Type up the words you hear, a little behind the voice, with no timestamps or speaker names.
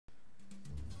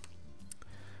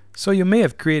So you may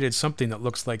have created something that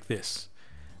looks like this.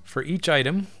 For each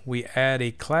item, we add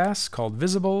a class called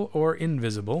visible or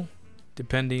invisible,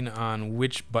 depending on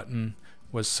which button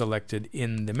was selected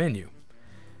in the menu.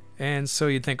 And so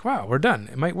you'd think, wow, we're done.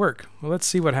 It might work. Well, let's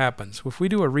see what happens. If we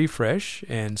do a refresh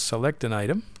and select an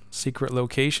item, secret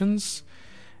locations,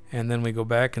 and then we go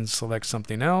back and select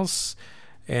something else,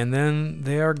 and then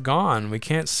they are gone. We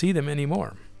can't see them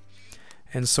anymore.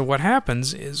 And so what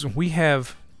happens is we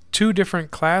have two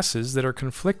different classes that are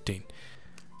conflicting.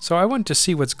 So I want to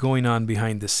see what's going on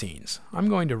behind the scenes. I'm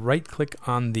going to right-click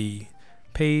on the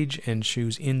page and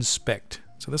choose Inspect.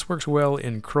 So this works well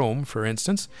in Chrome, for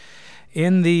instance.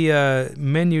 In the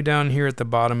menu down here at the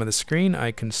bottom of the screen,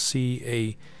 I can see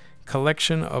a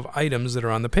collection of items that are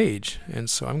on the page. And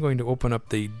so I'm going to open up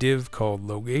the div called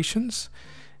Locations.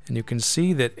 And you can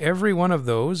see that every one of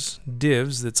those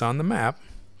divs that's on the map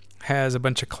has a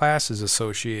bunch of classes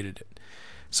associated.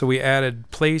 So we added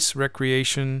place,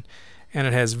 recreation, and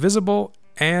it has visible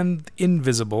and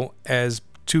invisible as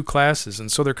two classes.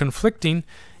 And so they're conflicting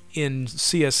in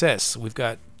CSS. We've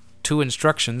got two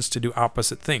instructions to do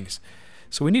opposite things.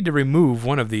 So we need to remove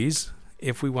one of these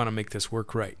if we want to make this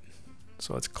work right.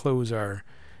 So let's close our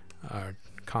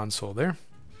console there.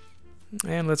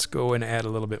 And let's go and add a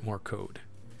little bit more code.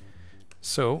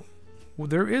 So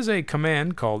there is a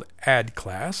command called add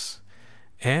class,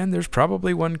 and there's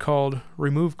probably one called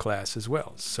remove class as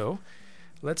well. So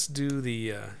let's do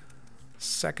the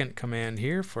second command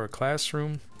here for a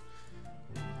classroom.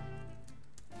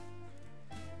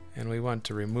 And we want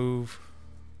to remove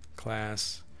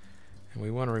class, and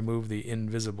we want to remove the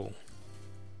invisible.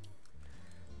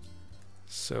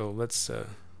 So let's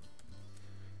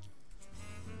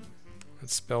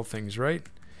spell things right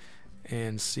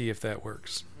and see if that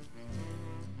works.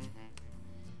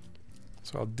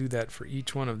 So I'll do that for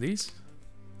each one of these.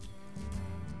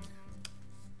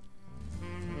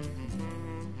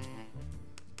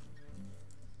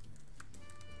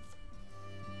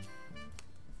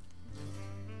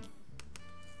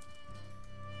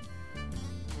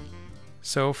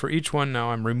 So for each one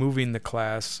now I'm removing the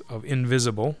class of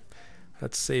invisible.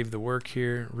 Let's save the work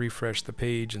here, refresh the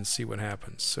page, and see what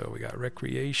happens. So we got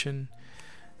recreation,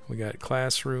 we got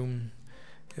classroom.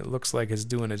 It looks like it's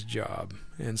doing its job.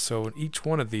 And so each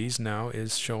one of these now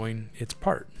is showing its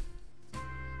part.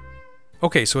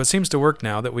 Okay, so it seems to work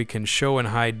now that we can show and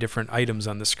hide different items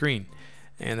on the screen.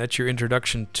 And that's your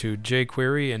introduction to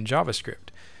jQuery and JavaScript.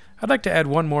 I'd like to add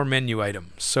one more menu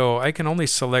item. So I can only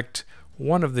select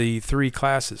one of the three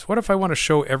classes. What if I want to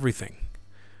show everything?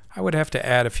 I would have to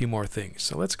add a few more things.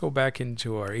 So let's go back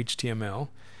into our HTML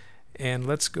and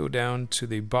let's go down to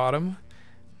the bottom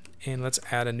and let's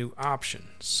add a new option.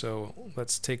 So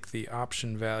let's take the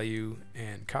option value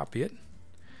and copy it,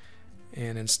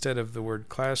 and instead of the word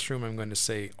classroom I'm going to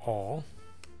say all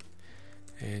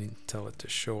and tell it to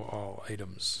show all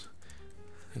items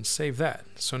and save that.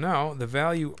 So now the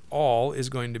value all is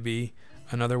going to be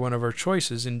another one of our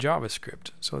choices in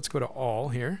JavaScript. So let's go to all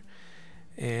here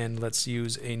and let's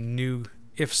use a new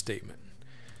if statement.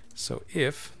 So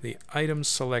if the item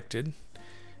selected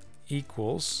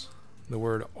equals the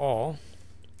word all,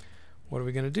 what are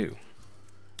we going to do?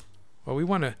 Well, we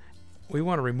want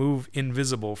to remove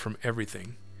invisible from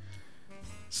everything.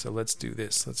 So let's do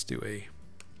this.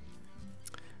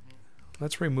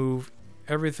 Let's remove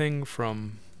everything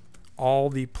from all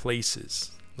the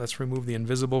places. Let's remove the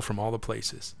invisible from all the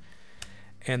places.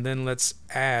 And then let's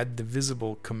add the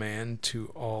visible command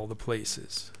to all the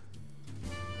places.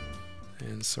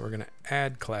 And so we're going to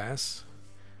add class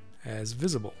as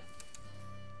visible.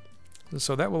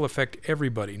 So that will affect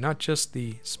everybody, not just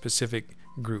the specific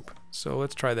group. So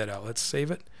let's try that out. Let's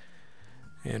save it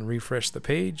and refresh the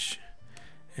page.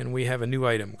 And we have a new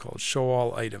item called show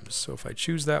all items. So if I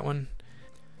choose that one,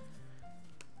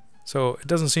 so it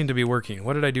doesn't seem to be working.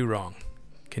 What did I do wrong?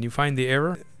 Can you find the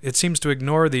error? It seems to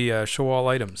ignore the show all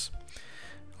items.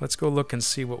 Let's go look and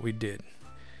see what we did.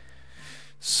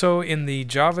 So in the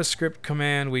JavaScript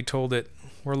command we told it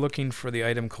we're looking for the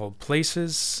item called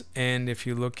places, and if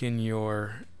you look in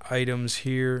your items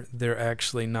here they're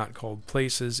actually not called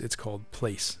places, it's called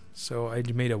place. So I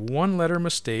made a one-letter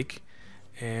mistake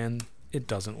and it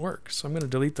doesn't work. So I'm going to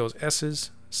delete those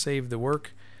S's, save the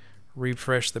work,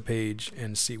 refresh the page,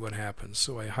 and see what happens.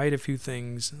 So I hide a few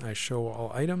things, I show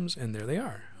all items, and there they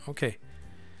are. Okay,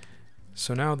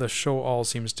 so now the show all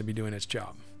seems to be doing its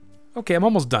job. Okay, I'm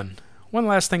almost done. One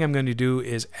last thing I'm going to do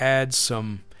is add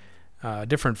some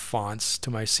different fonts to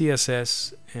my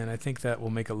CSS, and I think that will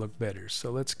make it look better.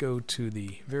 So let's go to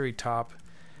the very top,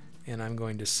 and I'm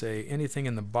going to say anything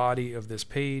in the body of this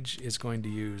page is going to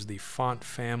use the font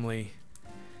family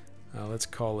Let's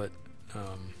call it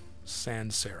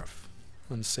sans serif.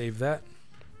 And save that.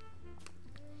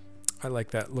 I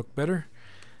like that look better.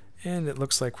 And it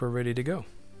looks like we're ready to go.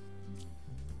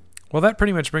 Well, that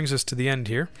pretty much brings us to the end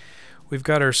here. We've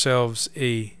got ourselves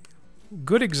a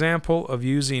good example of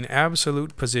using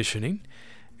absolute positioning,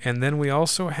 and then we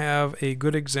also have a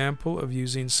good example of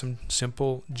using some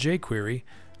simple jQuery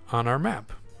on our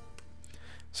map.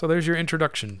 So there's your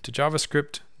introduction to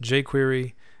JavaScript,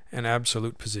 jQuery, and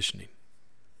absolute positioning.